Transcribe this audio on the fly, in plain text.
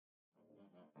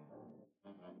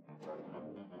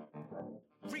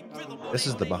This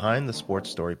is the Behind the Sports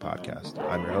Story podcast.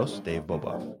 I'm your host, Dave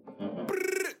Boboff.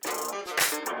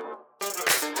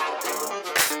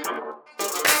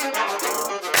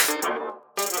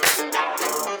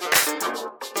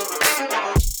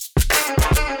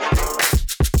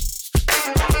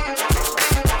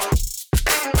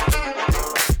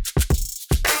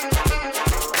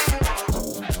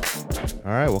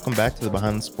 All right, welcome back to the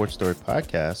Behind the Sports Story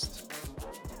podcast.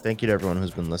 Thank you to everyone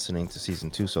who's been listening to season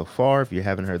 2 so far. If you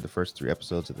haven't heard the first 3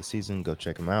 episodes of the season, go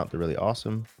check them out. They're really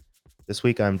awesome. This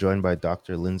week, I'm joined by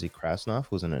Dr. Lindsay Krasnoff,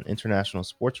 who's an international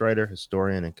sports writer,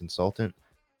 historian, and consultant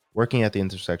working at the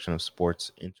intersection of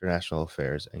sports, international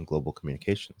affairs, and global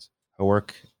communications. Her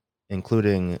work,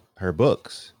 including her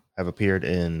books, have appeared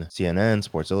in CNN,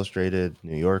 Sports Illustrated,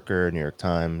 New Yorker, New York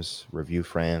Times, Review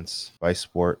France, Vice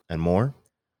Sport, and more.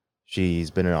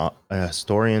 She's been a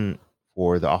historian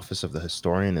for the Office of the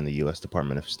Historian in the U.S.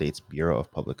 Department of State's Bureau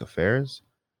of Public Affairs.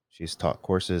 She's taught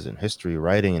courses in history,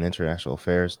 writing, and international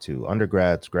affairs to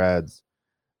undergrads, grads,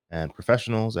 and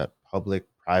professionals at public,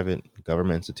 private,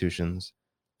 government institutions,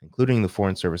 including the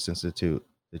Foreign Service Institute,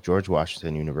 the George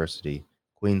Washington University,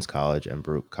 Queens College, and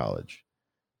Baruch College.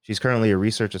 She's currently a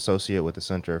research associate with the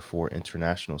Center for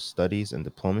International Studies and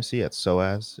Diplomacy at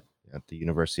SOAS at the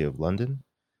University of London.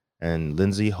 And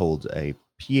Lindsay holds a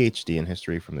PhD in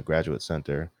history from the Graduate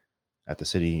Center at the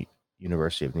City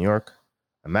University of New York,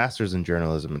 a master's in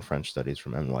journalism and French studies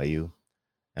from NYU,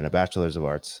 and a bachelor's of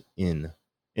arts in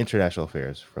international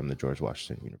affairs from the George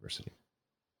Washington University.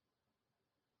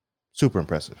 Super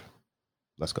impressive.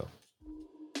 Let's go.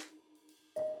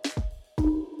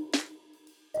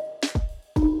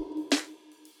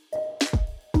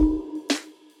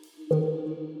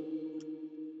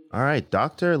 All right,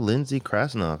 Dr. Lindsay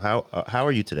Krasnoff, how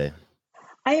are you today?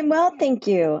 I am well, thank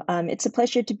you. It's a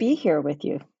pleasure to be here with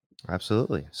you.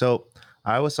 Absolutely. So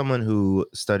I was someone who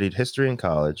studied history in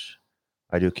college.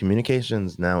 I do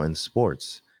communications now in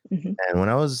sports. Mm-hmm. And when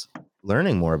I was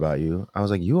learning more about you, I was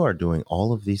like, you are doing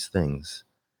all of these things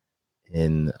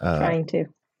in trying to.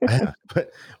 Yeah,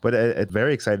 but I'm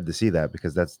very excited to see that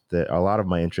because a lot of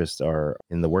my interests are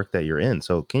in the work that you're in.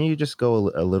 So can you just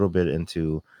go a little bit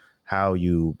into how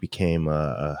you became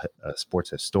a sports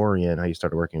historian, how you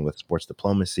started working with sports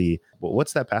diplomacy?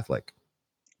 What's that path like?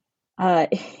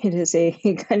 It is a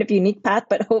kind of unique path,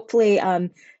 but hopefully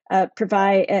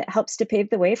it helps to pave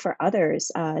the way for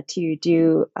others to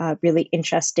do really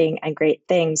interesting and great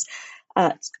things.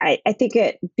 I think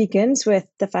it begins with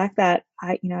the fact that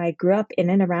I grew up in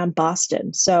and around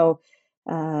Boston. So,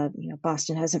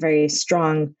 Boston has a very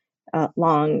strong,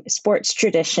 long sports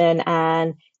tradition,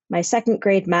 and my second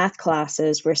grade math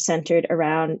classes were centered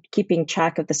around keeping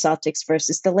track of the Celtics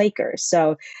versus the Lakers.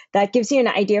 So that gives you an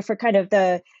idea for kind of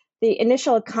the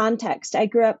initial context. I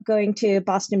grew up going to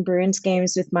Boston Bruins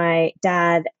games with my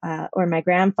dad or my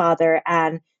grandfather,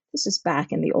 and this is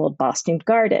back in the old Boston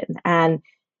Garden. And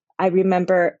I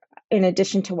remember, in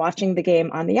addition to watching the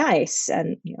game on the ice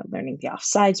and learning the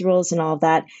offsides rules and all of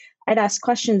that, I'd ask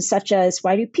questions such as,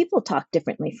 why do people talk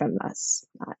differently from us?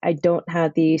 I don't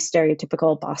have the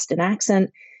stereotypical Boston accent.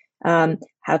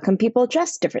 How come people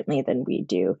dress differently than we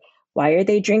do? Why are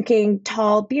they drinking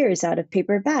tall beers out of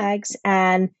paper bags?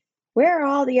 And where are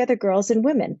all the other girls and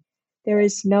women? There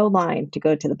is no line to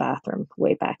go to the bathroom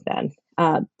way back then.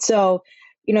 So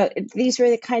these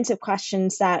were the kinds of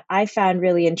questions that I found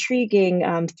really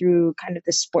intriguing through kind of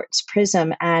the sports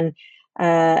prism. And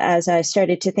as I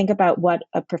started to think about what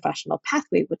a professional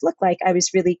pathway would look like, I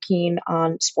was really keen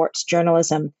on sports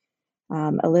journalism.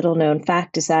 A little known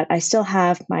fact is that I still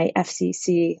have my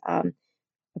FCC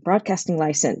broadcasting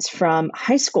license from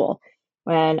high school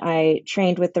when I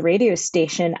trained with the radio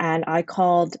station, and I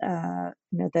called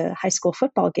the high school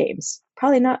football games.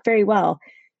 Probably not very well,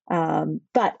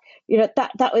 but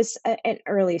that was an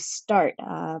early start.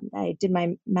 I did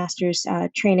my master's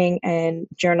training in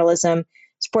journalism,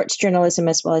 sports journalism,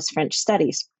 as well as French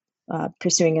studies,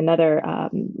 pursuing another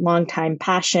longtime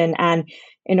passion. And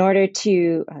in order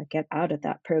to get out of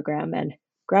that program and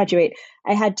graduate,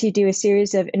 I had to do a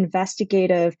series of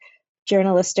investigative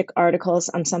journalistic articles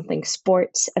on something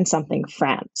sports and something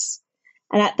France.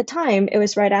 And at the time, it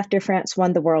was right after France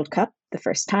won the World Cup the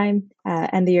first time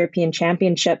and the European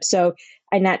Championship. So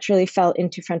I naturally fell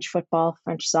into French football,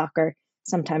 French soccer.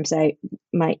 Sometimes I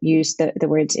might use the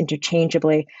words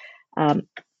interchangeably.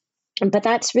 But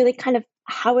that's really kind of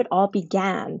how it all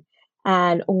began.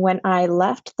 And when I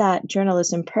left that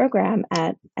journalism program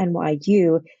at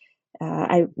NYU,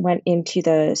 I went into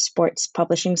the sports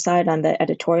publishing side on the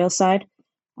editorial side,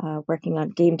 working on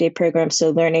game day programs.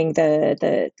 So learning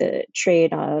the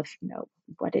trade of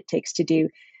what it takes to do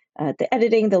the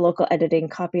editing, the local editing,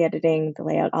 copy editing, the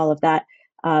layout, all of that.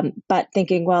 But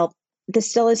thinking, well, this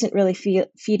still isn't really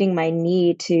feeding my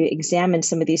need to examine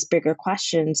some of these bigger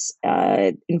questions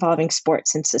involving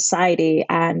sports and society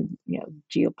and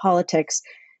geopolitics.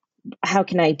 How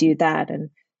can I do that? And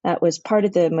that was part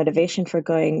of the motivation for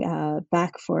going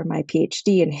back for my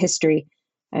PhD in history.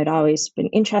 I'd always been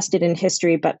interested in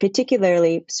history, but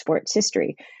particularly sports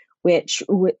history, which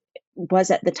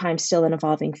was at the time still an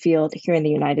evolving field here in the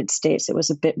United States. It was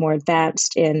a bit more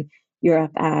advanced in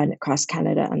Europe and across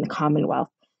Canada and the Commonwealth.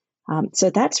 So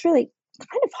that's really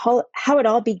kind of how it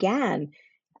all began.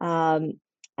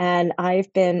 And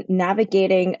I've been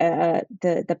navigating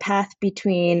the path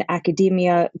between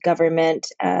academia, government,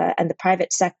 and the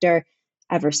private sector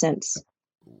ever since.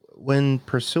 When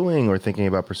pursuing or thinking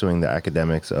about pursuing the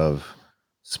academics of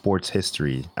sports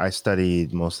history, I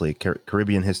studied mostly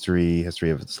Caribbean history,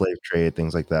 history of the slave trade,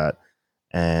 things like that.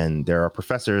 And there are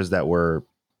professors that were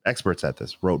experts at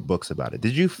this, wrote books about it.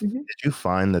 Did you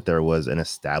find that there was an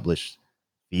established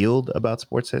field about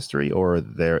sports history, or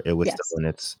it was still in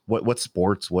its what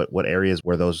sports, what areas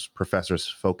were those professors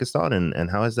focused on,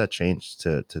 and how has that changed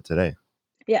to today?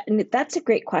 Yeah, and that's a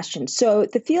great question. So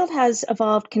the field has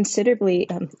evolved considerably,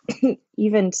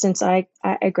 even since I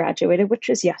graduated, which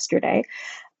was yesterday.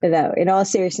 Though, in all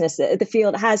seriousness, the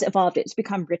field has evolved. It's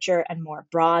become richer and more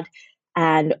broad.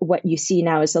 And what you see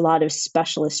now is a lot of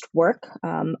specialist work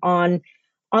on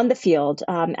the field.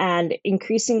 And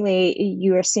increasingly,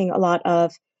 you are seeing a lot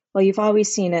of, well, you've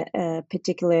always seen it,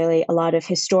 particularly a lot of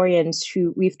historians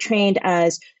who we've trained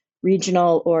as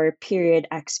regional or period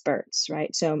experts,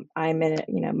 right? So I'm in,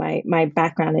 my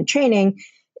background and training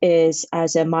is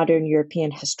as a modern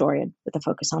European historian with a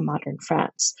focus on modern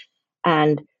France.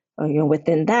 And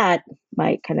within that,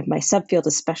 my subfield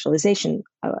of specialization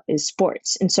is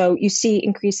sports. And so you see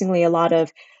increasingly a lot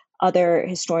of other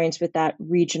historians with that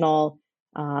regional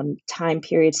time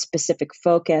period specific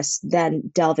focus then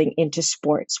delving into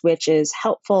sports, which is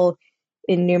helpful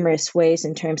in numerous ways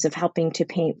in terms of helping to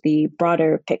paint the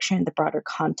broader picture and the broader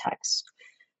context.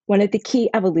 One of the key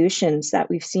evolutions that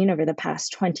we've seen over the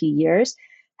past 20 years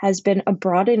has been a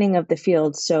broadening of the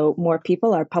field. So more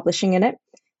people are publishing in it,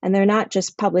 and they're not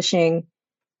just publishing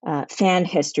fan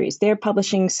histories. They're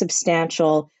publishing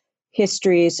substantial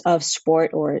histories of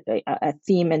sport or a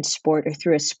theme in sport or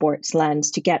through a sports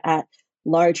lens to get at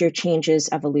larger changes,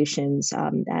 evolutions,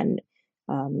 and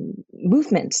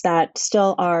movements that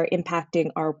still are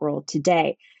impacting our world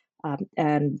today.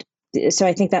 And so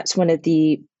I think that's one of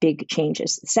the big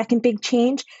changes. The second big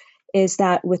change is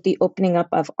that with the opening up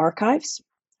of archives,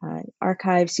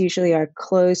 archives usually are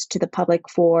closed to the public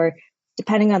for,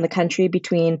 depending on the country,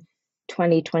 between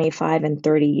 20, 25, and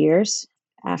 30 years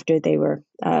after they were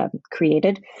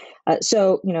created.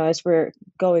 So, as we're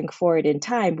going forward in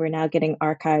time, we're now getting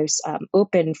archives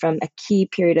open from a key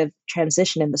period of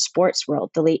transition in the sports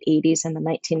world, the late 80s and the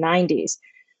 1990s,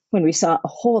 when we saw a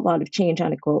whole lot of change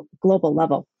on a global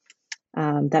level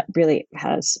that really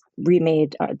has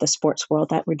remade the sports world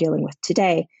that we're dealing with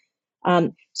today.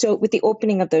 So with the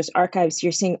opening of those archives,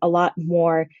 you're seeing a lot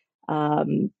more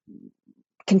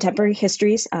contemporary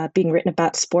histories being written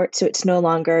about sport. So it's no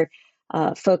longer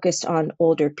focused on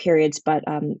older periods, but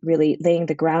really laying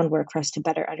the groundwork for us to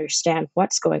better understand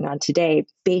what's going on today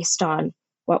based on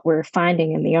what we're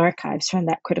finding in the archives from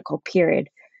that critical period.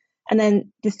 And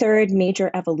then the third major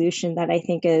evolution that I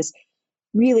think is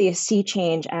really a sea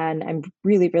change, and I'm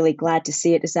really, really glad to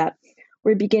see it, is that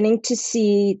we're beginning to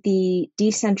see the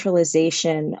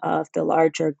decentralization of the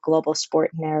larger global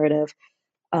sport narrative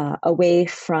away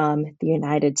from the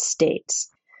United States,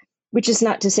 which is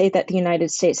not to say that the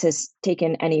United States has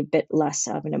taken any bit less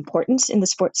of an importance in the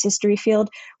sports history field.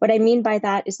 What I mean by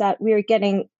that is that we're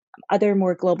getting other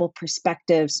more global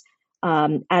perspectives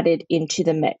added into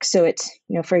the mix. So it's,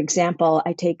 for example,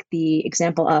 I take the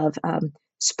example of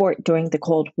sport during the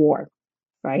Cold War,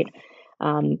 right?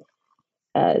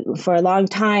 For a long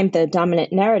time, the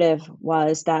dominant narrative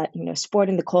was that, sport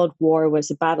in the Cold War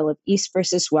was a battle of East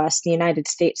versus West, the United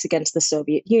States against the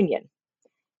Soviet Union.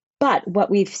 But what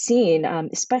we've seen,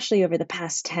 especially over the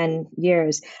past 10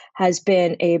 years, has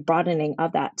been a broadening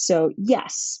of that. So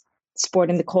yes,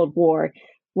 sport in the Cold War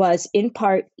was in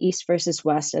part East versus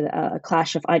West, a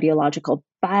clash of ideological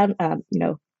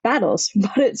battles,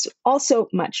 but it's also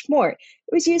much more. It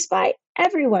was used by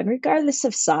everyone, regardless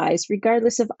of size,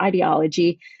 regardless of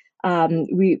ideology.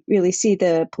 We really see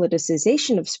the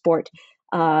politicization of sport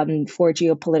for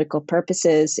geopolitical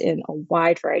purposes in a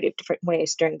wide variety of different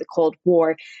ways during the Cold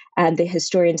War. And the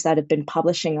historians that have been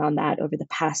publishing on that over the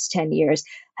past 10 years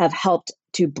have helped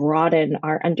to broaden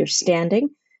our understanding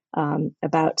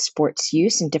about sports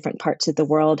use in different parts of the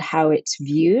world, how it's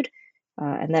viewed,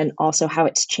 and then also how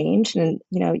it's changed. And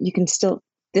you can still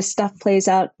this stuff plays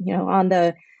out,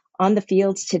 on the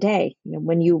fields today.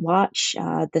 When you watch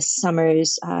this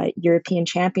summer's European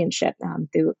Championship,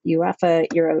 the UEFA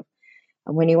Euro,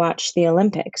 when you watch the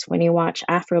Olympics, when you watch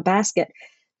AfroBasket,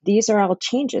 these are all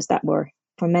changes that were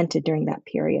fomented during that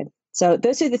period. So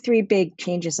those are the three big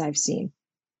changes I've seen.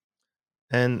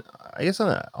 And I guess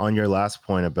on your last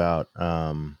point about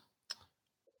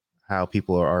how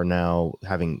people are now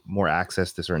having more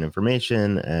access to certain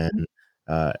information and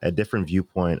a different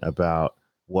viewpoint about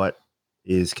what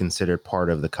is considered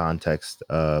part of the context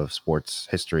of sports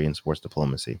history and sports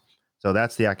diplomacy. So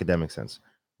that's the academic sense.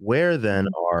 Where then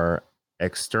are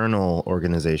external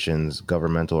organizations,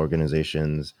 governmental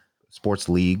organizations, sports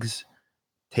leagues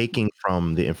taking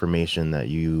from the information that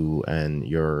you and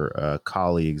your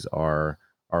colleagues are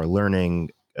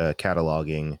learning,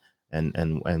 cataloging,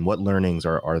 and what learnings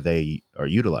are they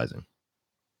utilizing?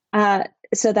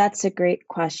 So that's a great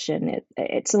question.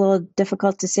 It's a little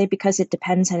difficult to say because it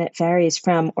depends and it varies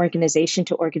from organization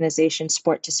to organization,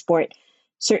 sport to sport.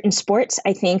 Certain sports,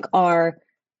 I think, are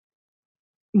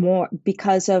more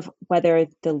because of whether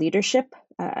the leadership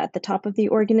at the top of the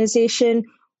organization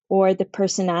or the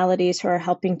personalities who are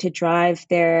helping to drive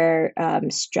their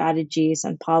strategies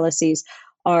and policies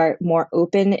are more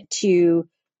open to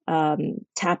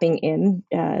tapping in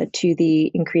to the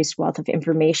increased wealth of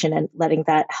information and letting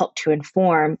that help to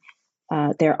inform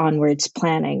their onwards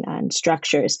planning and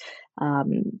structures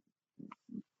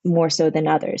more so than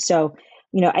others. So,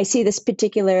 I see this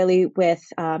particularly with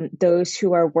those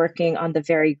who are working on the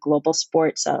very global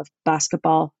sports of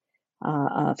basketball,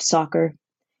 of soccer,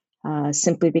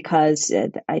 simply because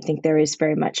I think there is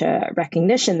very much a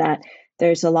recognition that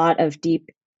there's a lot of deep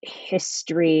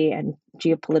history and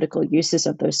geopolitical uses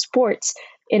of those sports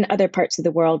in other parts of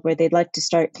the world where they'd like to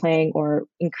start playing or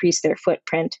increase their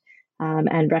footprint,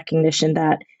 and recognition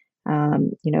that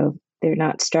they're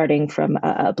not starting from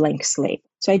a blank slate.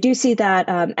 So I do see that,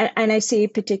 and I see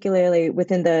particularly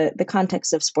within the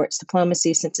context of sports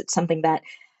diplomacy, since it's something that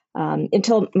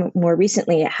until more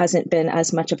recently, it hasn't been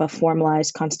as much of a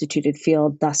formalized, constituted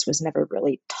field, thus was never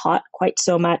really taught quite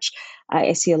so much.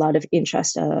 I see a lot of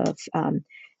interest of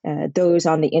those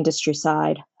on the industry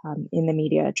side in the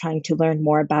media trying to learn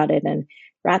more about it and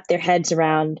wrap their heads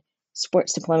around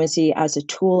sports diplomacy as a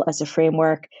tool, as a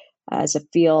framework, as a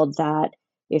field that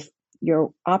if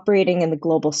you're operating in the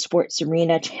global sports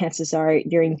arena, chances are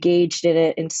you're engaged in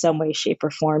it in some way, shape,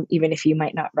 or form, even if you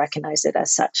might not recognize it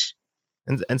as such.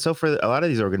 And so for a lot of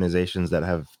these organizations that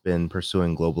have been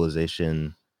pursuing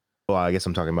globalization, well, I guess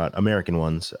I'm talking about American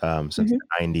ones since the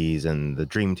 90s and the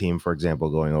Dream Team, for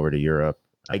example, going over to Europe.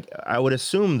 I would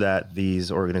assume that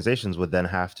these organizations would then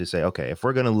have to say, okay, if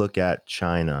we're going to look at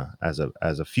China as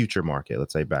a future market,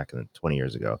 let's say back in 20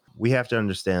 years ago, we have to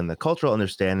understand the cultural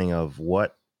understanding of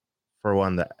what, for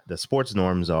one, the sports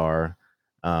norms are,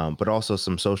 but also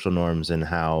some social norms and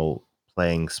how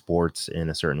playing sports in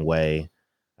a certain way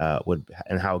would,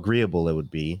 and how agreeable it would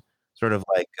be. Sort of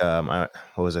like, what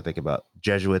was I thinking about?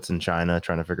 Jesuits in China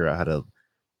trying to figure out how to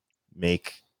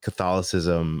make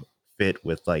Catholicism fit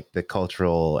with like the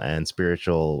cultural and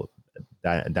spiritual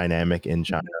dynamic in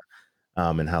China,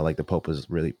 and how like the Pope was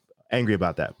really angry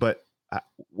about that. But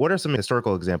what are some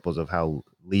historical examples of how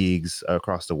leagues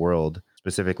across the world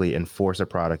specifically enforce a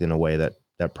product in a way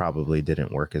that probably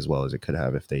didn't work as well as it could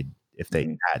have if they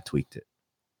had tweaked it?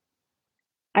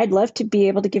 I'd love to be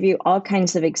able to give you all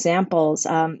kinds of examples,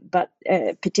 but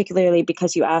particularly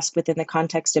because you asked within the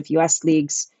context of U.S.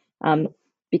 leagues,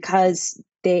 because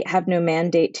they have no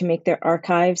mandate to make their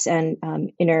archives and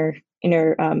inner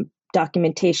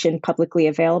documentation publicly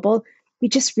available. We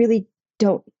just really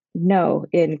don't know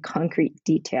in concrete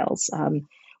details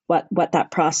what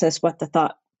that process, what the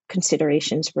thought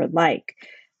considerations were like.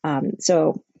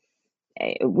 So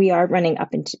we are running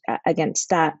up against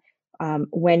that.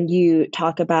 When you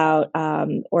talk about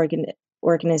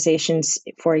organizations,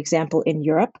 for example, in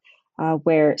Europe,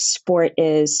 where sport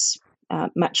is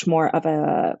much more of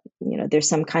a, there's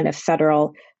some kind of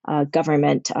federal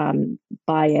government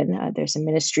buy-in. There's a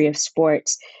Ministry of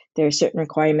Sports. There are certain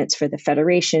requirements for the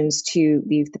federations to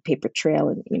leave the paper trail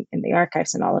in the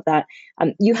archives and all of that.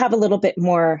 You have a little bit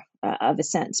more of a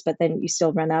sense, but then you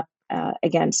still run up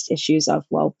against issues of,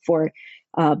 well, for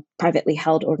privately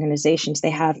held organizations, they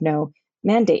have no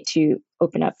mandate to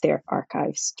open up their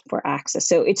archives for access.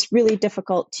 So it's really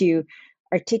difficult to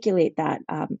articulate that.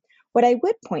 What I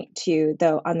would point to,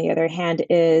 though, on the other hand,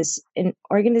 is an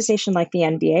organization like the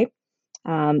NBA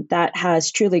that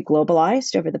has truly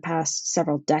globalized over the past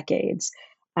several decades.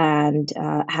 and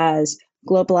has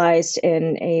globalized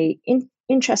in a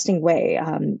interesting way.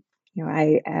 I'm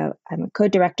a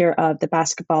co-director of the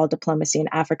Basketball Diplomacy in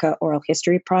Africa Oral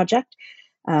History Project,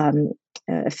 um,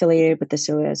 affiliated with the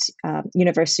SOAS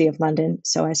University of London,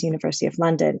 SOAS University of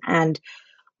London. And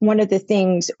one of the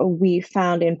things we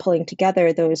found in pulling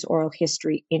together those oral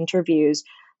history interviews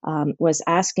was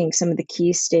asking some of the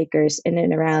key stakers in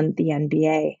and around the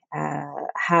NBA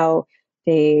how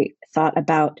they thought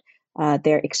about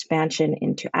their expansion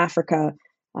into Africa.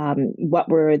 What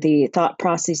were the thought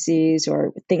processes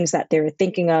or things that they were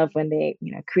thinking of when they,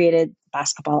 created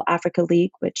Basketball Africa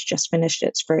League, which just finished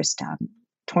its first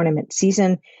tournament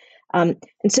season. And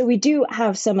so we do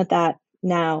have some of that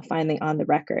now finally on the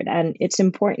record. And it's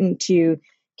important to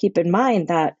keep in mind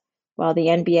that while the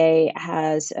NBA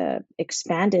has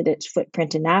expanded its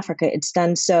footprint in Africa, it's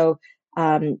done so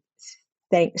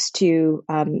thanks to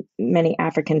many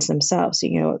Africans themselves. So,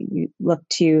 you look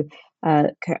to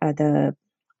the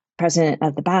president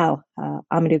of the BAL,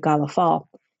 Amadou Gallo Fall,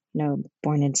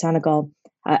 born in Senegal,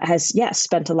 has, yes,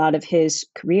 spent a lot of his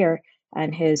career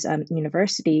and his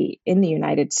university in the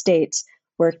United States,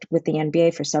 worked with the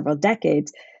NBA for several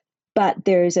decades. But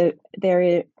there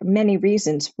are many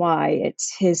reasons why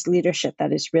it's his leadership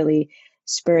that has really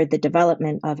spurred the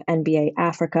development of NBA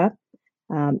Africa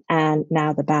and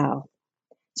now the BAL.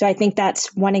 So I think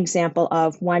that's one example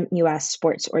of one U.S.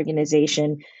 sports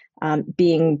organization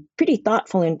being pretty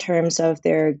thoughtful in terms of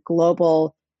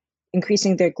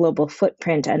increasing their global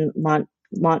footprint and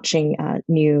launching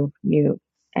new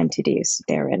entities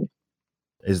therein.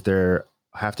 Is there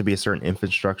have to be a certain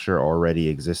infrastructure already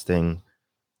existing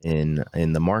in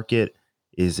the market?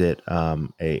 Is it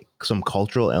some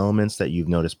cultural elements that you've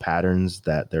noticed patterns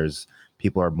that there's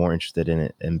people are more interested in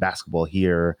it in basketball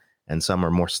here, and some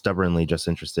are more stubbornly just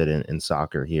interested in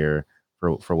soccer here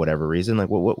for whatever reason? Like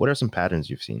what are some patterns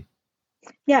you've seen?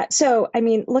 Yeah, so I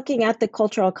mean, looking at the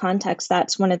cultural context,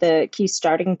 that's one of the key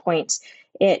starting points.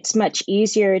 It's much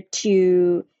easier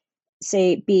to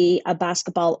say be a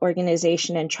basketball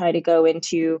organization and try to go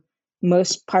into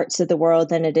most parts of the world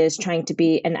than it is trying to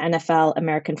be an NFL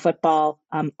American football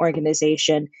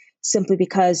organization, simply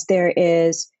because there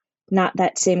is not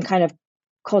that same kind of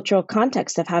cultural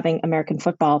context of having American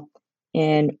football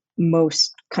in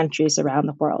most countries around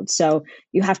the world. So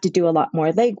you have to do a lot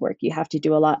more legwork. You have to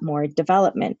do a lot more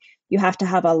development. You have to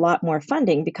have a lot more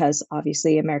funding because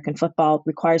obviously American football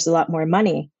requires a lot more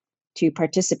money to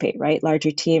participate, right?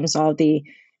 Larger teams, all the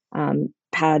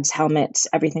pads, helmets,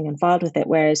 everything involved with it.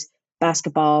 Whereas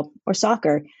basketball or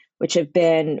soccer, which have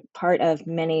been part of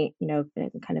many,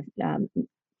 kind of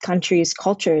countries'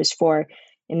 cultures for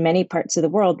in many parts of the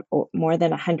world more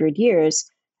than 100 years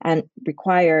and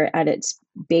require at its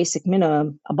basic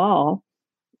minimum a ball,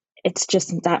 it's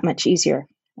just that much easier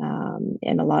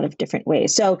in a lot of different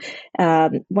ways. So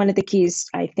one of the keys,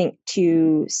 I think,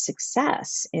 to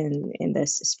success in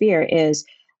this sphere is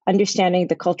understanding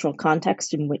the cultural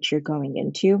context in which you're going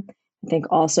into. I think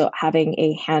also having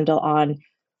a handle on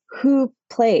who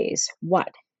plays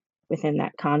what within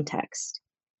that context.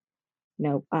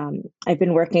 I've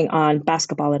been working on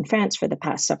basketball in France for the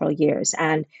past several years,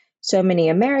 and so many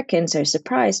Americans are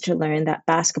surprised to learn that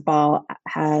basketball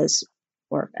has,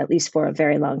 or at least for a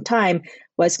very long time,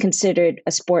 was considered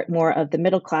a sport more of the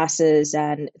middle classes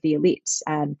and the elites,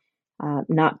 and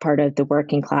not part of the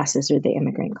working classes or the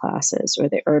immigrant classes or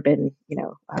the urban,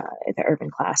 the urban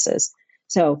classes.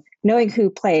 So knowing who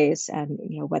plays and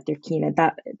what they're keen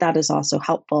at, that is also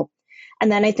helpful.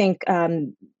 And then I think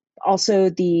also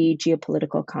the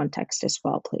geopolitical context as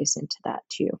well plays into that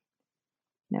too.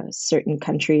 Certain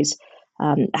countries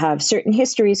have certain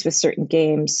histories with certain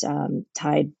games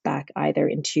tied back either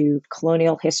into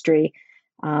colonial history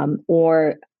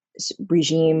or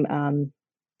regime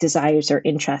desires or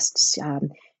interests.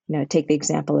 Take the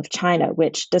example of China,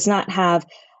 which does not have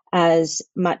as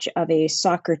much of a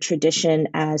soccer tradition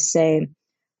as, say,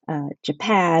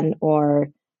 Japan or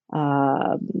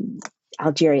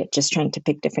Algeria, just trying to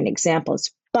pick different examples.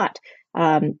 But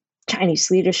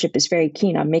Chinese leadership is very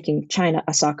keen on making China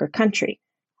a soccer country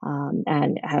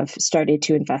and have started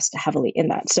to invest heavily in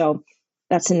that. So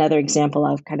that's another example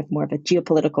of kind of more of a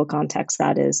geopolitical context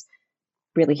that is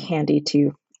really handy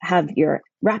to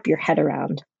wrap your head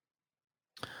around.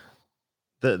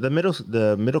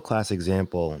 The middle class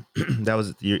example that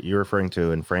was you're referring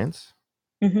to in France.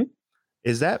 Mm-hmm.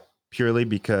 Is that purely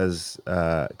because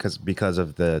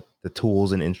of the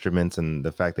tools and instruments and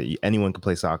the fact that anyone can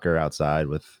play soccer outside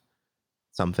with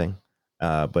something,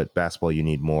 but basketball you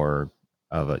need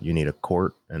you need a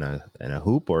court and a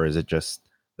hoop, or is it just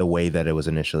the way that it was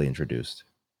initially introduced?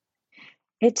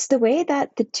 It's the way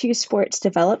that the two sports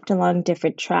developed along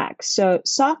different tracks. So,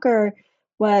 soccer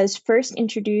was first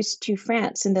introduced to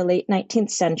France in the late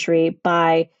 19th century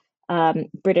by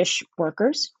British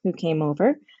workers who came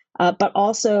over, but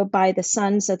also by the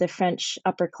sons of the French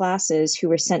upper classes who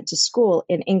were sent to school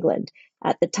in England.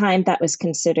 At the time, that was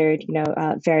considered,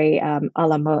 very a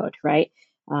la mode, right?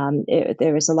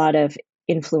 There was a lot of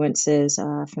influences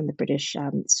from the British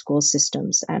school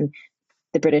systems, and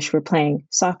the British were playing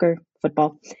soccer,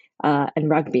 football, and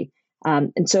rugby.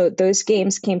 And so those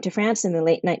games came to France in the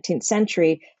late 19th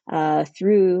century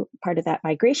through part of that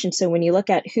migration. So when you look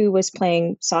at who was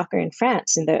playing soccer in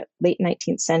France in the late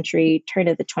 19th century, turn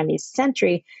of the 20th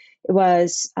century, it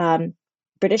was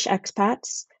British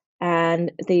expats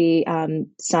and the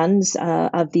sons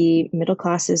of the middle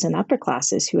classes and upper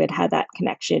classes who had that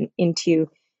connection into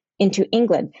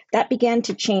England. That began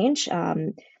to change,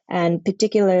 and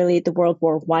particularly the World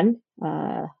War One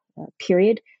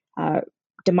period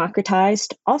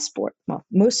democratized all sport, well,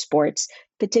 most sports,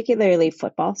 particularly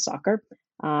football, soccer.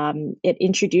 It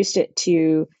introduced it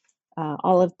to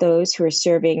all of those who are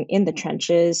serving in the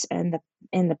trenches and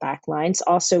the back lines.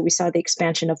 Also, we saw the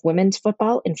expansion of women's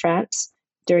football in France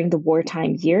during the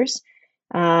wartime years,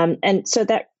 and so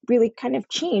that really kind of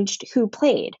changed who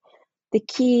played. The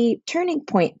key turning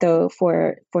point, though,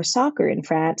 for soccer in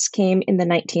France came in the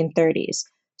 1930s.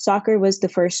 Soccer was the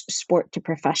first sport to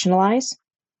professionalize,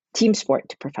 team sport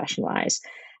to professionalize.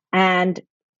 And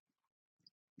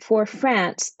for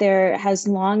France, there has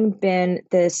long been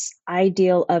this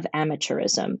ideal of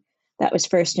amateurism that was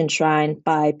first enshrined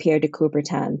by Pierre de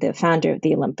Coubertin, the founder of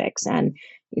the Olympics, and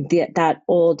that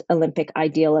old Olympic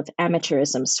ideal of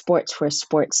amateurism, sports for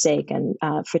sport's sake, and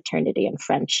fraternity and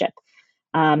friendship.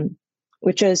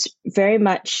 Which was very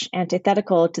much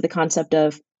antithetical to the concept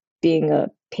of being a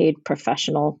paid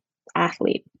professional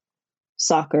athlete,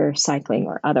 soccer, cycling,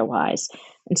 or otherwise.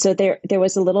 And so there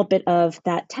was a little bit of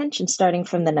that tension starting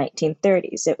from the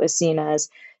 1930s. It was seen as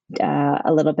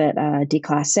a little bit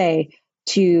déclassé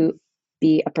to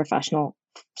be a professional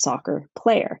soccer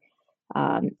player.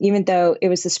 Even though it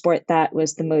was the sport that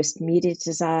was the most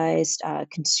mediatized,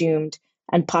 consumed,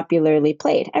 and popularly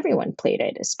played. Everyone played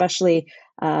it, especially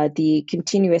the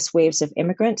continuous waves of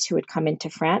immigrants who would come into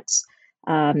France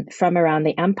from around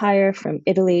the empire, from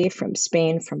Italy, from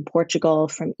Spain, from Portugal,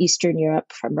 from Eastern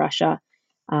Europe, from Russia,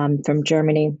 from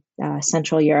Germany,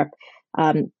 Central Europe.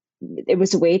 It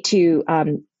was a way to,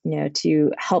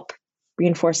 to help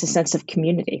reinforce a sense of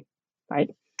community, right?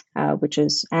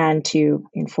 And to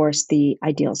enforce the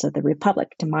ideals of the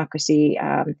republic, democracy,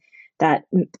 that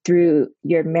through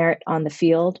your merit on the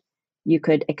field, you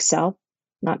could excel,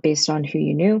 not based on who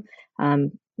you knew,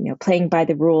 playing by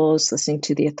the rules, listening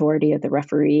to the authority of the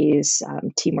referees,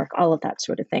 teamwork, all of that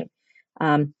sort of thing.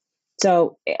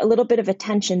 So a little bit of a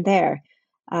tension there.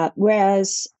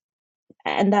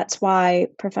 And that's why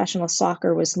professional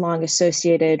soccer was long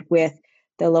associated with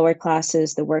the lower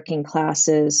classes, the working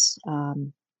classes,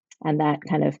 and that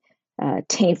kind of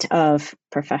taint of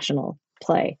professional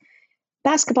play.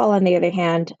 Basketball, on the other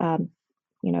hand,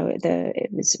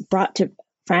 it was brought to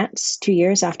France 2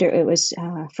 years after it was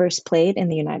first played in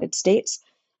the United States.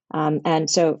 And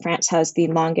so France has the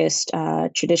longest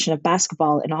tradition of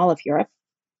basketball in all of Europe,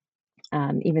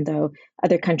 even though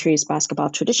other countries' basketball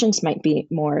traditions might be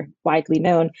more widely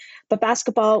known. But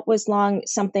basketball was long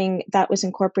something that was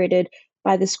incorporated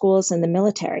by the schools and the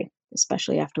military,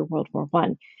 especially after World War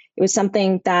One. It was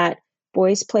something that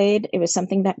boys played. It was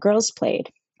something that girls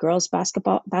played. Girls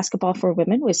basketball for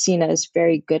women was seen as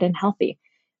very good and healthy.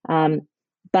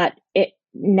 But it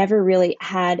never really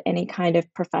had any kind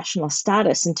of professional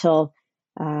status until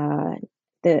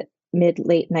the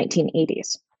late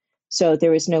 1980s. So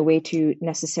there was no way to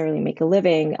necessarily make a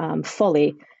living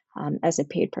fully as a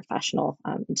paid professional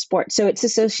in sport. So its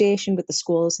association with the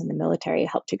schools and the military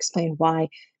helped to explain why it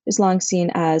was long seen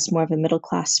as more of a middle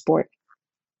class sport.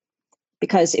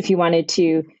 Because if you wanted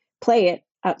to play it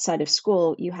outside of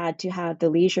school, you had to have the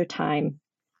leisure time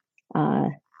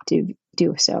to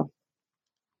do so.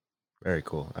 Very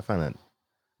cool. I find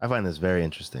this very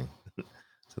interesting.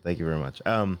 So thank you very much.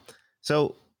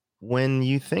 So when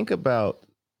you think about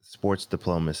sports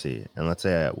diplomacy, and let's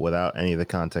say without any of the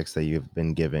context that you've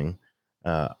been giving,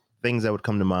 things that would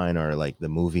come to mind are like the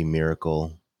movie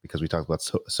Miracle, because we talked about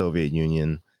Soviet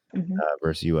Union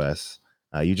versus U.S.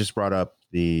 You just brought up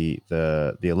the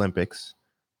Olympics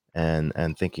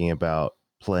and thinking about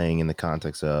playing in the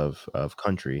context of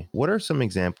country. What are some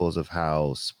examples of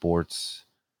how sports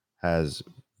has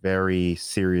very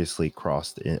seriously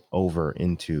crossed over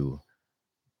into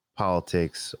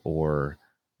politics or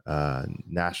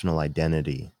national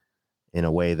identity in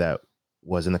a way that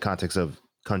was in the context of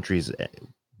countries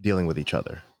dealing with each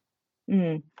other.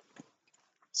 Mm.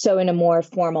 So in a more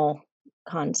formal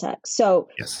context. So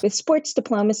Yes. with sports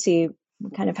diplomacy,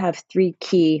 we kind of have three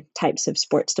key types of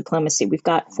sports diplomacy. We've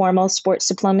got formal sports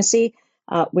diplomacy,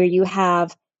 where you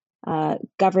have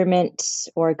governments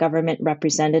or government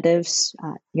representatives,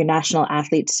 your national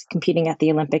athletes competing at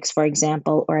the Olympics, for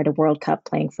example, or at a World Cup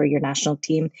playing for your national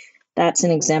team. That's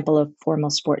an example of formal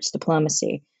sports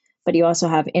diplomacy. But you also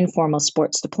have informal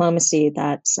sports diplomacy,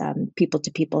 that's people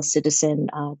to people citizen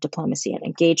diplomacy and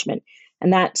engagement.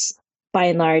 And that's by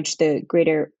and large the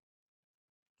greater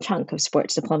chunk of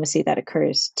sports diplomacy that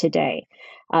occurs today.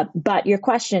 But your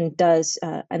question does,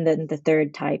 and then the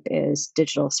third type is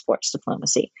digital sports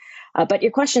diplomacy. But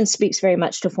your question speaks very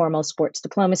much to formal sports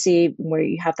diplomacy, where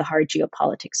you have the hard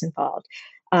geopolitics involved.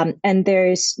 And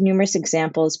there's numerous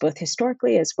examples, both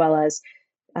historically as well as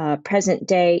present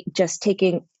day. Just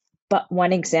taking but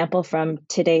one example from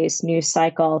today's news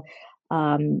cycle,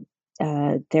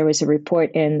 there was a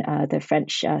report in the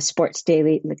French sports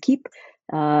daily L'Equipe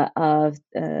of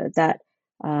that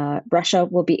Russia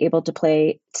will be able to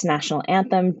play its national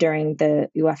anthem during the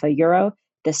UEFA Euro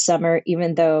this summer,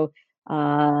 even though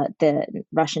the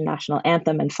Russian national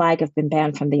anthem and flag have been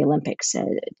banned from the Olympics.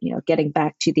 Getting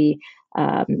back to the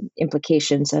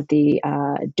implications of the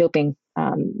doping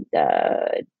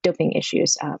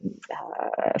issues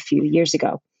a few years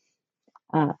ago.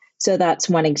 So that's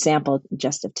one example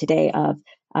just of today of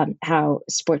how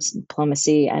sports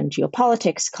diplomacy and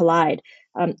geopolitics collide.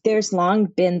 There's long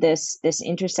been this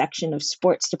intersection of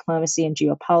sports diplomacy and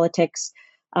geopolitics,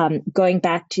 going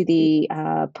back to the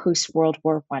post World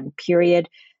War I period,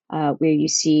 where you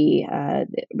see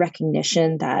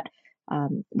recognition that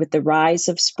with the rise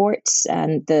of sports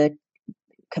and the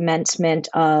commencement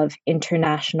of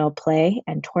international play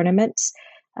and tournaments,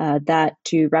 that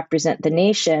to represent the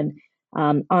nation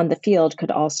on the field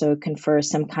could also confer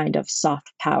some kind of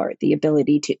soft power, the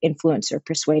ability to influence or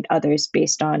persuade others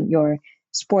based on your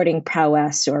sporting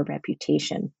prowess or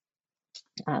reputation.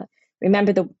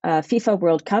 Remember, the FIFA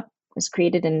World Cup was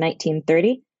created in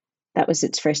 1930. That was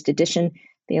its first edition.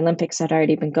 The Olympics had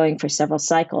already been going for several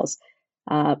cycles.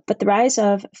 But the rise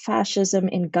of fascism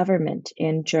in government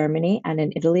in Germany and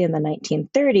in Italy in the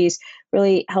 1930s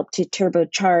really helped to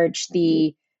turbocharge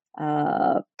the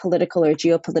political or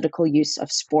geopolitical use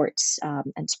of sports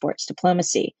and sports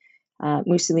diplomacy.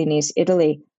 Mussolini's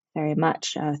Italy, very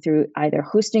much through either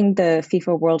hosting the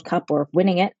FIFA World Cup or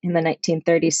winning it in the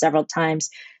 1930s several times,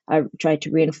 tried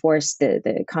to reinforce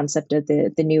the concept of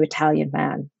the new Italian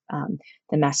man,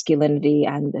 the masculinity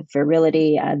and the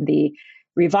virility and the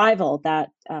revival that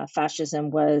fascism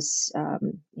was,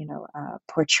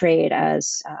 portrayed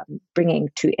as bringing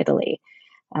to Italy.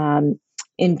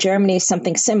 In Germany,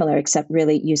 something similar, except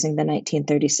really using the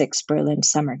 1936 Berlin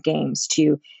Summer Games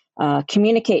to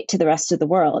communicate to the rest of the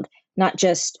world, not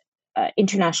just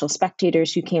international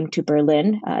spectators who came to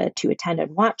Berlin to attend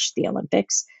and watch the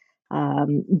Olympics,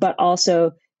 but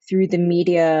also through the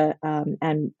media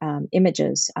and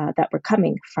images that were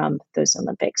coming from those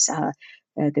Olympics,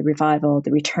 the revival,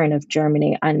 the return of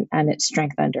Germany, and its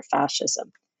strength under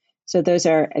fascism. So those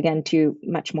are, again, two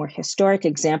much more historic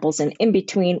examples. And in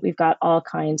between, we've got all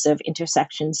kinds of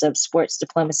intersections of sports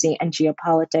diplomacy and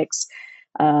geopolitics,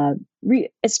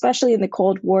 especially in the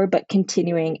Cold War, but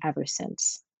continuing ever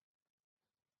since.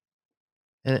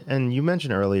 And you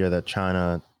mentioned earlier that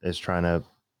China is trying to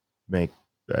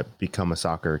become a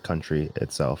soccer country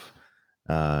itself.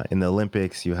 In the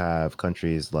Olympics, you have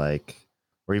countries like,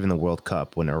 or even the World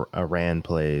Cup, when Iran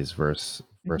plays versus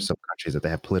some countries that they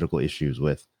have political issues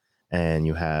with. And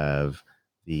you have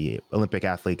the Olympic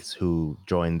athletes who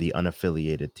join the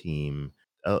unaffiliated team.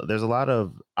 There's a lot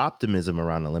of optimism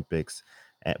around Olympics,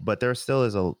 but there still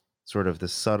is a sort of the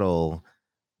subtle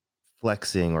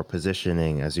flexing or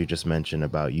positioning, as you just mentioned,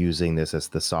 about using this as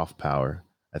the soft power.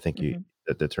 I think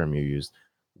the term you used.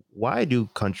 Why do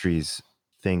countries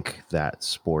think that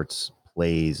sports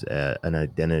plays an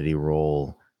identity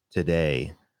role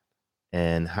today?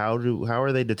 And how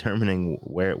are they determining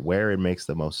where it makes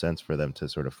the most sense for them to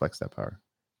sort of flex that power?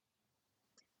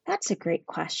 That's a great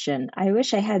question. I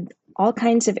wish I had all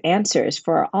kinds of answers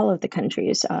for all of the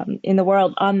countries in the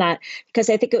world on that, because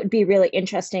I think it would be really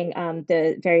interesting,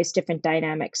 the various different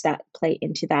dynamics that play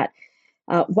into that.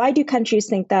 Why do countries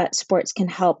think that sports can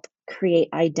help create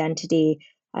identity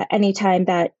anytime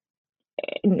that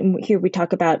here we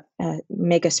talk about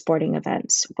mega sporting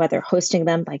events, whether hosting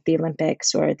them like the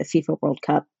Olympics or the FIBA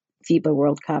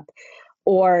World Cup,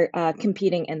 or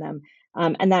competing in them.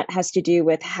 And that has to do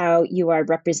with how you are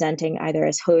representing either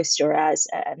as host or as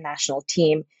a national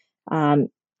team.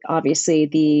 obviously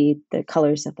the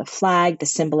colors of the flag, the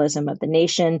symbolism of the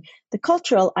nation, the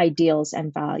cultural ideals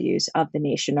and values of the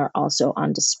nation are also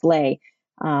on display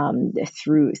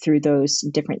through those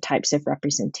different types of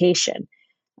representation.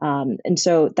 And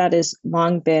so that has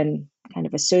long been kind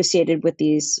of associated with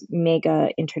these mega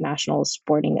international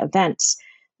sporting events.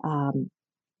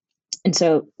 And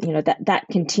so, that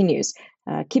continues,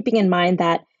 keeping in mind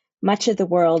that much of the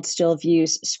world still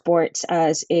views sports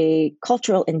as a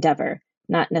cultural endeavor,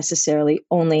 not necessarily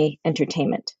only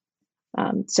entertainment.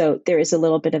 So there is a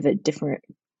little bit of a different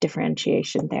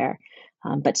differentiation there.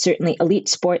 But certainly elite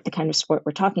sport, the kind of sport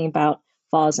we're talking about,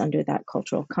 falls under that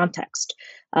cultural context.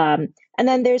 And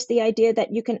then there's the idea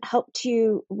that you can help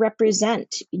to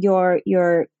represent your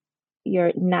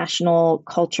national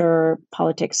culture,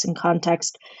 politics, and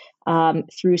context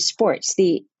through sports.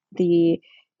 The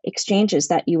exchanges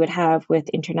that you would have with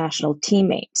international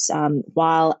teammates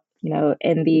while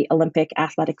in the Olympic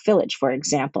Athletic Village, for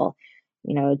example,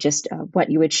 just what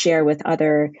you would share with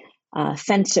other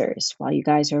fencers while you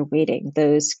guys are waiting,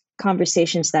 those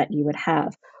conversations that you would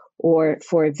have, or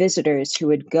for visitors who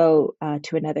would go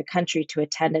to another country to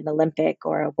attend an Olympic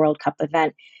or a World Cup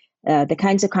event, the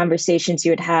kinds of conversations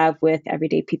you would have with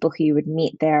everyday people who you would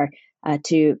meet there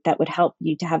that would help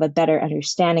you to have a better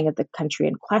understanding of the country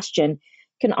in question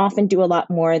can often do a lot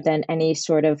more than any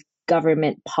sort of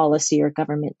government policy or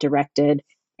government directed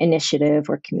initiative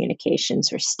or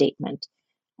communications or statement.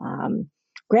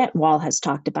 Grant Wahl has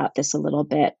talked about this a little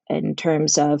bit in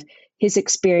terms of his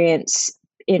experience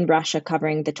in Russia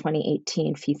covering the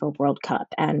 2018 FIFA World Cup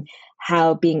and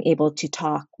how being able to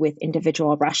talk with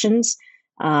individual Russians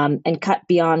and cut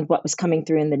beyond what was coming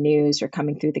through in the news or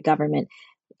coming through the government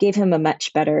gave him a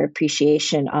much better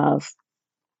appreciation of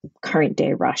current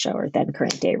day Russia or then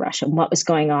current day Russia and what was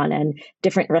going on and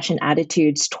different Russian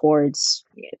attitudes towards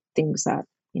things that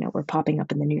were popping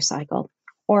up in the news cycle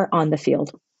or on the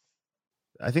field.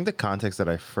 I think the context that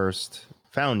I first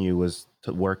found you was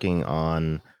working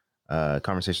on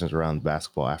conversations around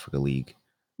Basketball Africa League.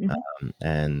 Mm-hmm.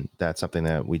 And that's something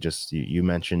that you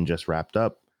mentioned just wrapped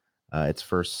up its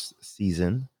first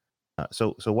season.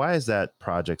 So why is that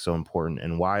project so important,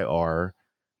 and why are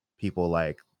people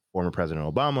like former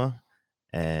President Obama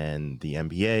and the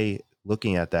NBA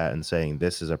looking at that and saying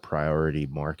this is a priority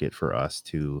market for us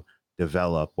to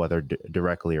develop, whether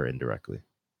directly or indirectly?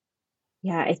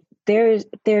 Yeah,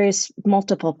 there's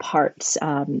multiple parts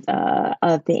of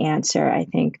the answer. I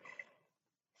think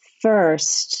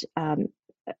first,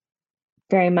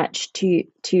 very much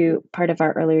to part of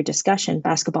our earlier discussion,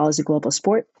 basketball is a global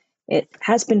sport. It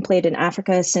has been played in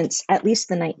Africa since at least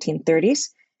the 1930s.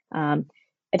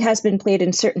 It has been played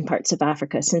in certain parts of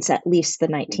Africa since at least the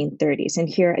 1930s. And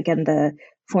here again, the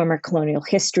former colonial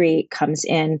history comes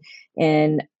in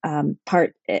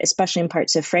part, especially in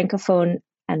parts of Francophone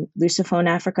and Lusophone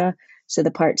Africa. So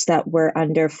the parts that were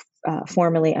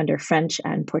formerly under French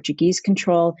and Portuguese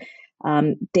control.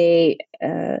 They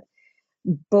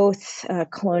both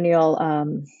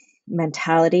colonial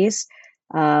mentalities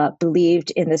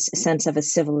believed in this sense of a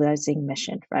civilizing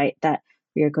mission, right? That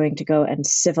we are going to go and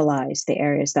civilize the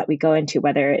areas that we go into,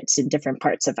 whether it's in different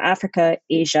parts of Africa,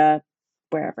 Asia,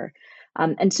 wherever.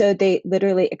 And so they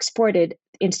literally exported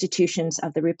institutions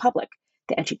of the Republic,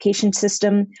 the education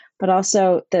system, but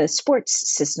also the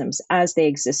sports systems as they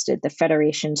existed, the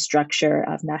federation structure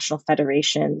of national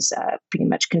federations, pretty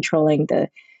much controlling the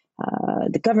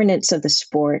governance of the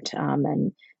sport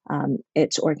and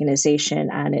its organization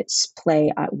and its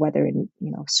play, whether in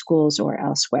schools or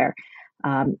elsewhere.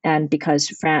 And because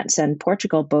France and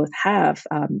Portugal both have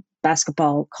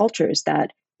basketball cultures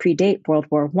that predate World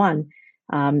War One,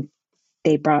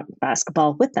 they brought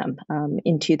basketball with them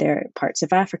into their parts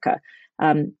of Africa.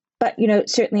 But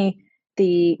certainly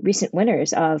the recent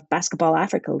winners of Basketball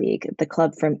Africa League, the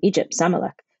club from Egypt,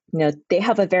 Zamalek, they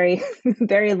have a very,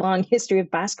 very long history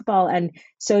of basketball, and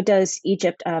so does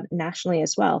Egypt nationally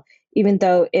as well, even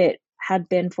though it had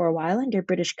been for a while under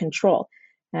British control.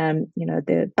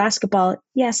 The basketball,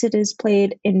 yes, it is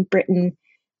played in Britain,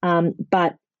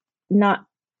 but not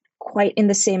quite in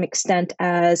the same extent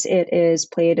as it is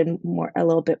played in a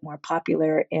little bit more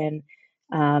popular in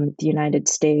the United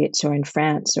States or in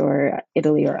France or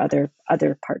Italy or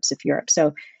other parts of Europe.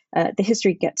 So the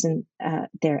history gets in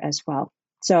there as well.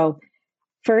 So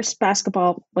first,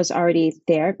 basketball was already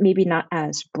there, maybe not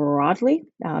as broadly,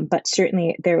 but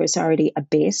certainly there was already a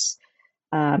base.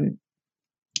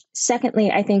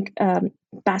 Secondly, I think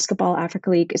Basketball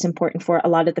Africa League is important for a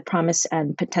lot of the promise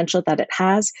and potential that it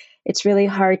has. It's really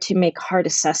hard to make hard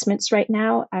assessments right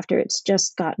now after it's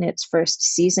just gotten its first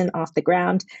season off the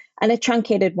ground, and a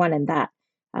truncated one in that.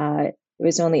 it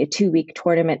was only a 2-week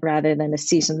tournament rather than a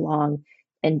season-long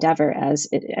endeavor as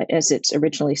it's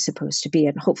originally supposed to be.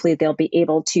 And hopefully they'll be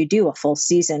able to do a full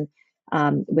season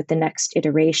with the next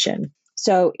iteration.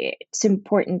 So it's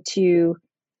important to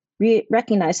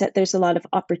recognize that there's a lot of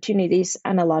opportunities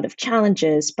and a lot of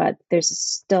challenges, but there's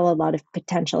still a lot of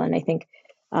potential. And I think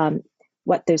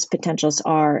what those potentials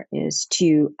are is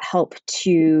to help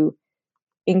to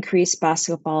increase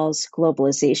basketball's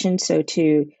globalization, so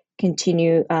to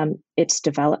continue its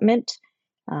development,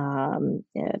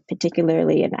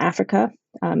 particularly in Africa,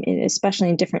 especially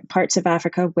in different parts of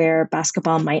Africa where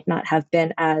basketball might not have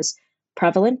been as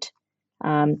prevalent.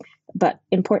 But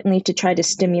importantly, to try to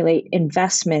stimulate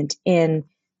investment in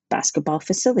basketball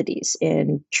facilities,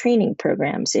 in training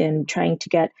programs, in trying to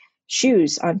get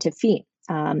shoes onto feet.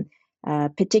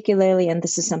 Particularly, and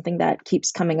this is something that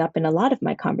keeps coming up in a lot of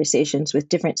my conversations with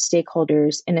different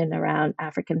stakeholders in and around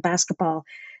African basketball,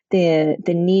 the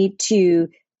need to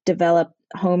develop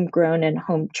homegrown and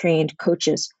home trained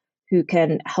coaches who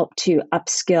can help to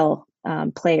upskill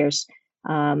players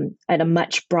at a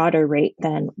much broader rate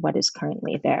than what is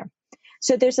currently there.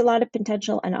 So there's a lot of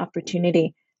potential and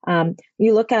opportunity.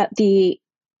 You look at the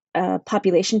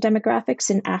population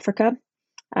demographics in Africa.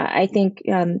 I think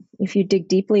if you dig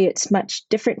deeply, it's much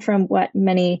different from what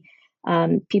many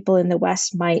people in the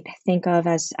West might think of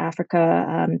as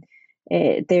Africa.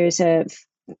 There's a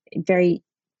very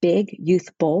big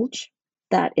youth bulge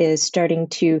that is starting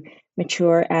to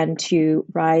mature and to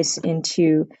rise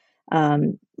into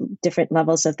different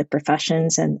levels of the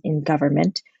professions and in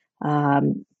government.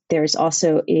 There's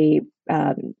also a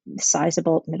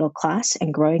sizable middle class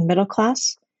and growing middle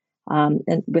class. And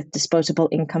with disposable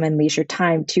income and leisure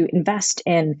time to invest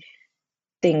in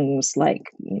things like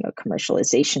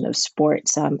commercialization of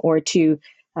sports, or to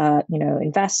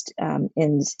invest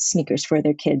in sneakers for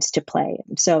their kids to play.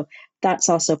 So that's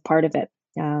also part of it.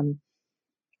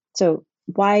 So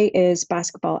why is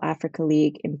Basketball Africa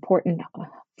League important?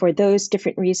 For those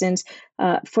different reasons.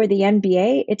 For the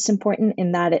NBA, it's important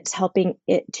in that it's helping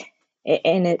it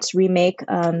in its remake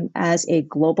as a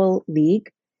global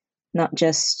league, not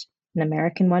just an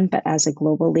American one, but as a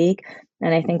global league.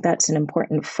 And I think that's an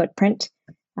important footprint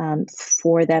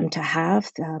for them to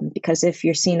have, because if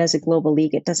you're seen as a global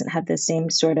league, it doesn't have the same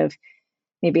sort of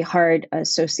maybe hard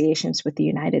associations with the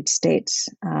United States,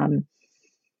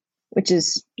 which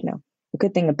is, a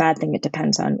good thing, a bad thing. It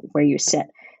depends on where you sit.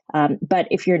 But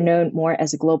if you're known more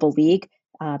as a global league,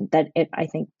 I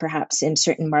think perhaps in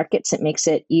certain markets, it makes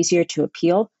it easier to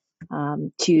appeal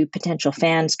to potential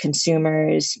fans,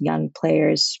 consumers, young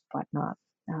players, whatnot.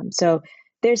 So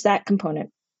there's that component.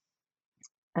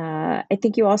 I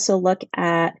think you also look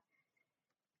at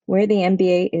where the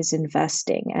NBA is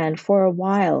investing. And for a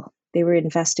while, they were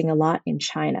investing a lot in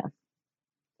China.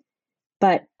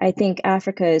 But I think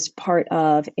Africa is part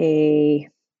of a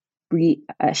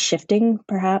shifting,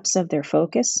 perhaps, of their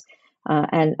focus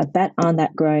and a bet on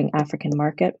that growing African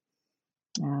market.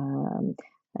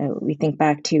 We think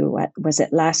back to, what was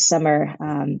it, last summer,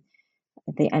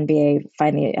 the NBA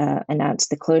finally announced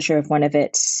the closure of one of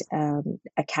its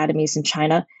academies in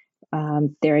China.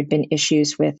 There had been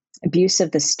issues with abuse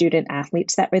of the student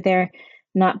athletes that were there,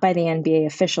 not by the NBA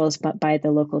officials, but by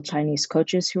the local Chinese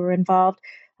coaches who were involved.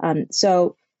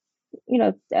 So,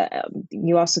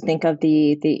 you also think of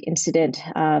the incident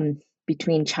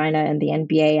between China and the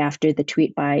NBA after the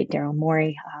tweet by Daryl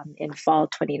Morey in fall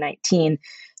 2019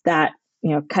 that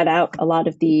cut out a lot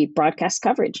of the broadcast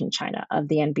coverage in China of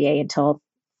the NBA until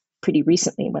pretty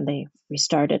recently when they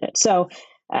restarted it. So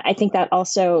I think that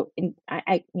also,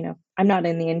 I'm not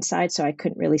in the inside, so I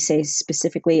couldn't really say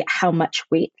specifically how much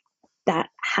weight that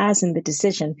has in the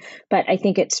decision, but I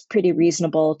think it's pretty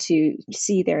reasonable to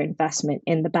see their investment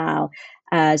in the BAL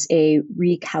as a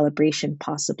recalibration,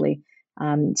 possibly,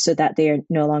 so that they are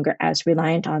no longer as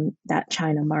reliant on that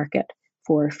China market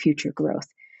for future growth,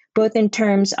 both in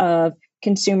terms of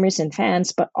consumers and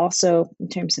fans, but also in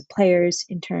terms of players,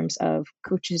 in terms of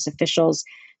coaches, officials,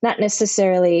 not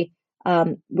necessarily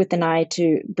with an eye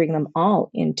to bring them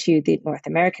all into the North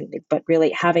American League, but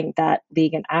really having that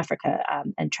league in Africa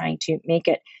and trying to make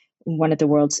it one of the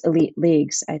world's elite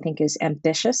leagues, I think is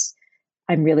ambitious.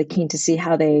 I'm really keen to see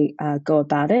how they go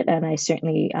about it, and I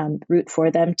certainly root for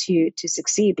them to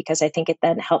succeed, because I think it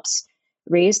then helps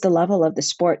raise the level of the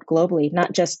sport globally,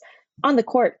 not just on the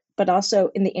court, but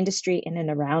also in the industry in and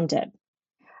around it.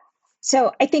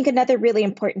 So I think another really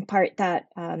important part that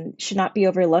should not be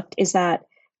overlooked is that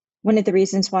one of the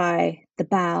reasons why the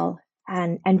BAL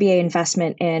and NBA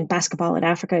investment in basketball in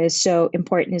Africa is so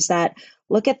important is that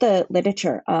look at the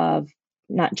literature of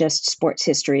not just sports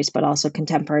histories, but also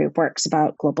contemporary works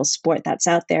about global sport that's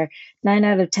out there, 9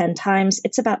 out of 10 times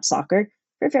it's about soccer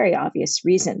for very obvious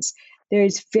reasons.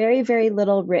 There's very, very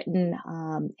little written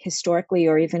historically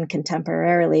or even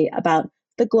contemporarily about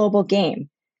the global game.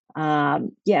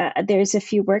 There's a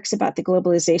few works about the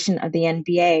globalization of the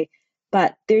NBA,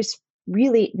 but there's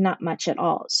really not much at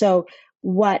all. So,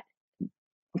 what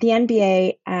the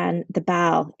NBA and the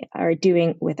BAL are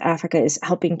doing with Africa is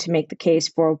helping to make the case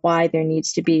for why there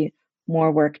needs to be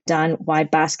more work done, why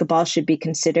basketball should be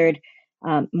considered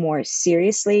more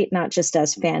seriously, not just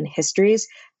as fan histories,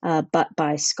 but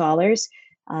by scholars.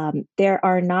 There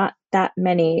are not that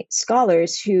many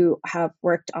scholars who have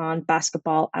worked on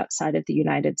basketball outside of the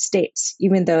United States,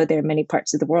 even though there are many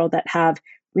parts of the world that have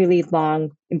really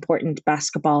long, important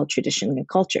basketball tradition and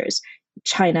cultures.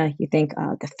 China, you think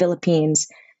the Philippines,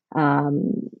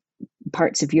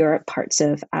 parts of Europe, parts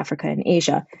of Africa and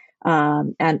Asia,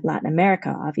 and Latin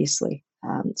America, obviously.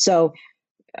 So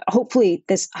hopefully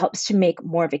this helps to make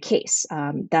more of a case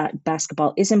that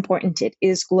basketball is important. It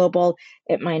is global.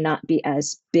 It might not be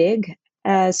as big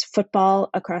as football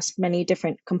across many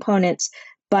different components,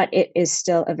 but it is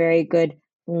still a very good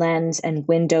lens and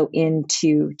window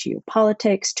into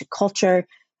geopolitics, to culture,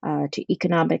 to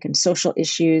economic and social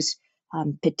issues.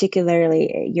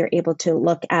 Particularly, you're able to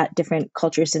look at different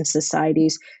cultures and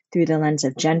societies through the lens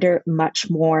of gender much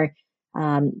more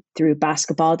through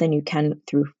basketball than you can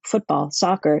through football,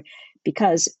 soccer,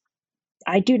 because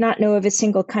I do not know of a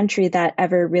single country that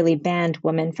ever really banned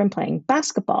women from playing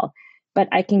basketball. But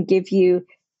I can give you,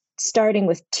 starting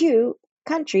with two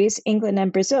countries, England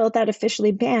and Brazil, that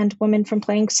officially banned women from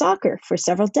playing soccer for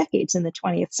several decades in the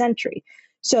 20th century.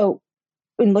 So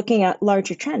in looking at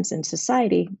larger trends in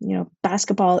society,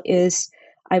 basketball is,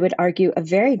 I would argue, a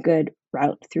very good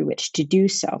route through which to do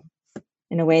so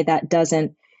in a way that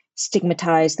doesn't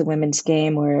stigmatize the women's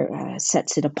game or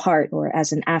sets it apart or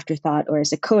as an afterthought or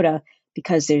as a coda,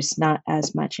 because there's not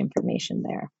as much information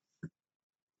there.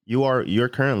 You're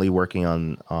currently working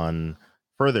on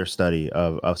further study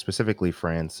of specifically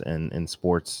France and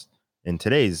sports in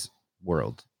today's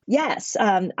world. Yes,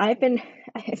 I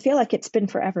feel like it's been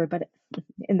forever, but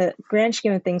in the grand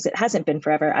scheme of things, it hasn't been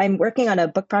forever. I'm working on a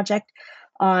book project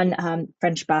on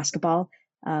French basketball,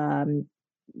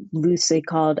 loosely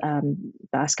called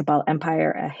Basketball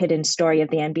Empire, a hidden story of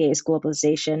the NBA's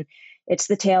globalization. It's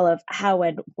the tale of how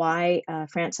and why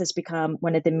France has become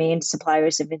one of the main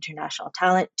suppliers of international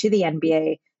talent to the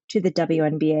NBA, to the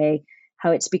WNBA,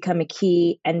 how it's become a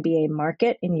key NBA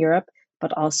market in Europe,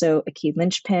 but also a key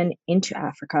linchpin into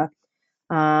Africa.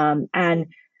 And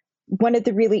one of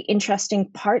the really interesting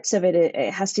parts of it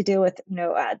has to deal with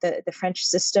the French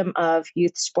system of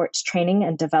youth sports training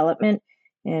and development,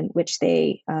 in which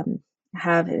they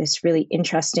have this really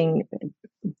interesting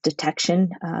detection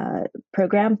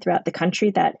program throughout the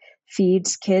country that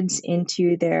feeds kids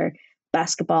into their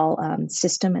basketball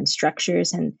system and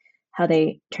structures and how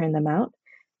they turn them out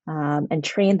and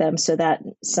train them so that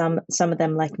some of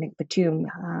them, like Nick Batum,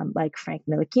 like Frank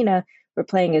Ntilikina, were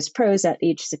playing as pros at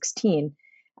age 16.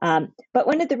 But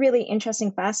one of the really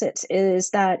interesting facets is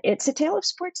that it's a tale of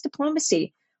sports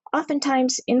diplomacy,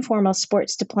 oftentimes informal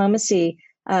sports diplomacy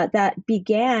that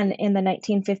began in the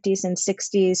 1950s and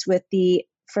 60s with the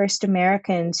first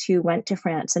Americans who went to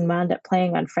France and wound up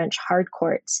playing on French hard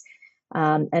courts,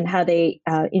 and how they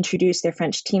introduced their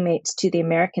French teammates to the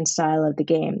American style of the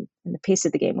game and the pace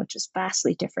of the game, which is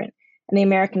vastly different, and the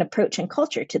American approach and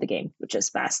culture to the game, which is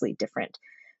vastly different,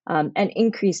 and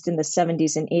increased in the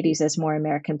 70s and 80s as more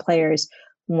American players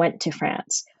went to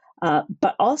France.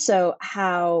 But also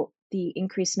how the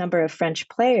increased number of French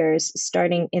players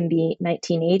starting in the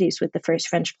 1980s with the first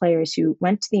French players who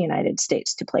went to the United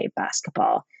States to play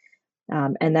basketball.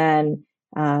 And then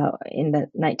in the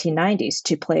 1990s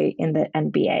to play in the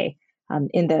NBA,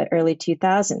 in the early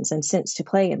 2000s, and since to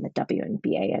play in the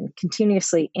WNBA and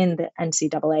continuously in the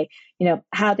NCAA,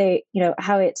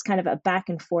 how it's kind of a back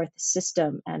and forth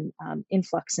system and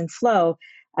influx and flow,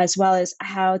 as well as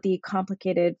how the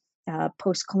complicated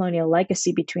post-colonial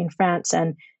legacy between France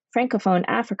and Francophone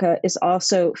Africa is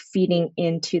also feeding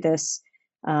into this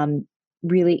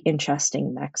really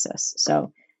interesting nexus.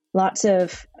 So lots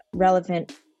of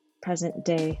relevant present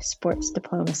day sports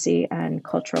diplomacy and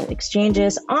cultural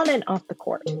exchanges on and off the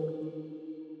court.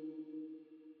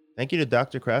 Thank you to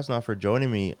Dr. Krasnov for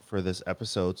joining me for this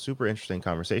episode. Super interesting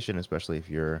conversation, especially if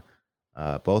you're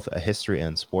both a history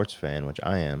and sports fan, which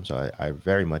I am. So I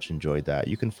very much enjoyed that.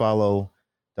 You can follow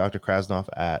Dr. Krasnov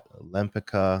at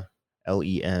Lempika,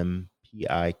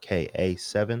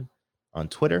 LEMPIKA7 on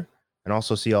Twitter, and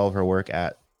also see all of her work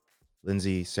at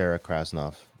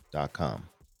LindsaySarahKrasnov.com.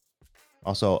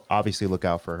 Also, obviously, look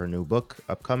out for her new book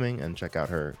upcoming and check out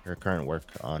her current work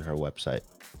on her website.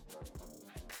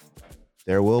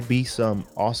 There will be some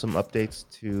awesome updates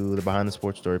to the Behind the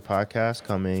Sports Story podcast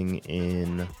coming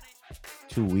in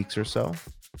 2 weeks or so.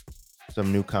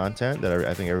 Some new content that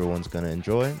I think everyone's going to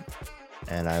enjoy.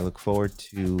 And I look forward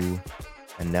to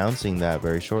announcing that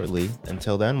very shortly.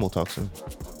 Until then, we'll talk soon.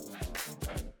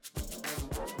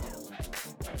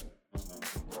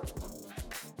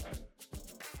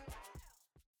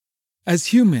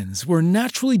 As humans, we're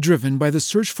naturally driven by the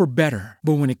search for better.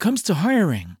 But when it comes to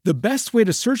hiring, the best way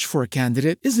to search for a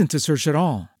candidate isn't to search at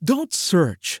all. Don't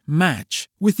search, match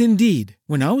with Indeed.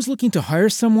 When I was looking to hire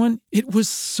someone, it was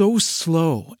so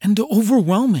slow and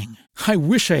overwhelming. I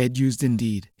wish I had used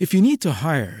Indeed. If you need to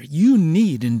hire, you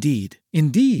need Indeed.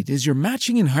 Indeed is your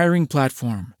matching and hiring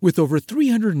platform with over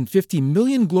 350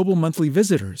 million global monthly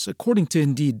visitors, according to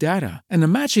Indeed data, and a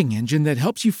matching engine that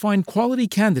helps you find quality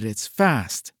candidates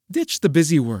fast. Ditch the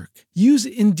busy work. Use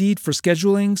Indeed for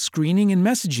scheduling, screening, and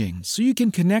messaging so you can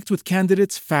connect with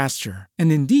candidates faster. And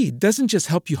Indeed doesn't just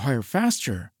help you hire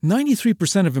faster.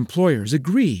 93% of employers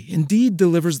agree Indeed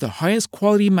delivers the highest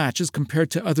quality matches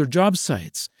compared to other job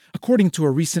sites, according to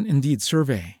a recent Indeed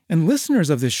survey. And listeners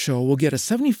of this show will get a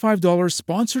 $75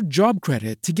 sponsored job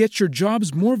credit to get your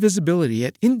jobs more visibility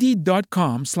at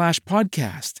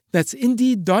Indeed.com/podcast. That's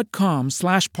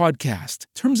Indeed.com/podcast.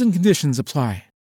 Terms and conditions apply.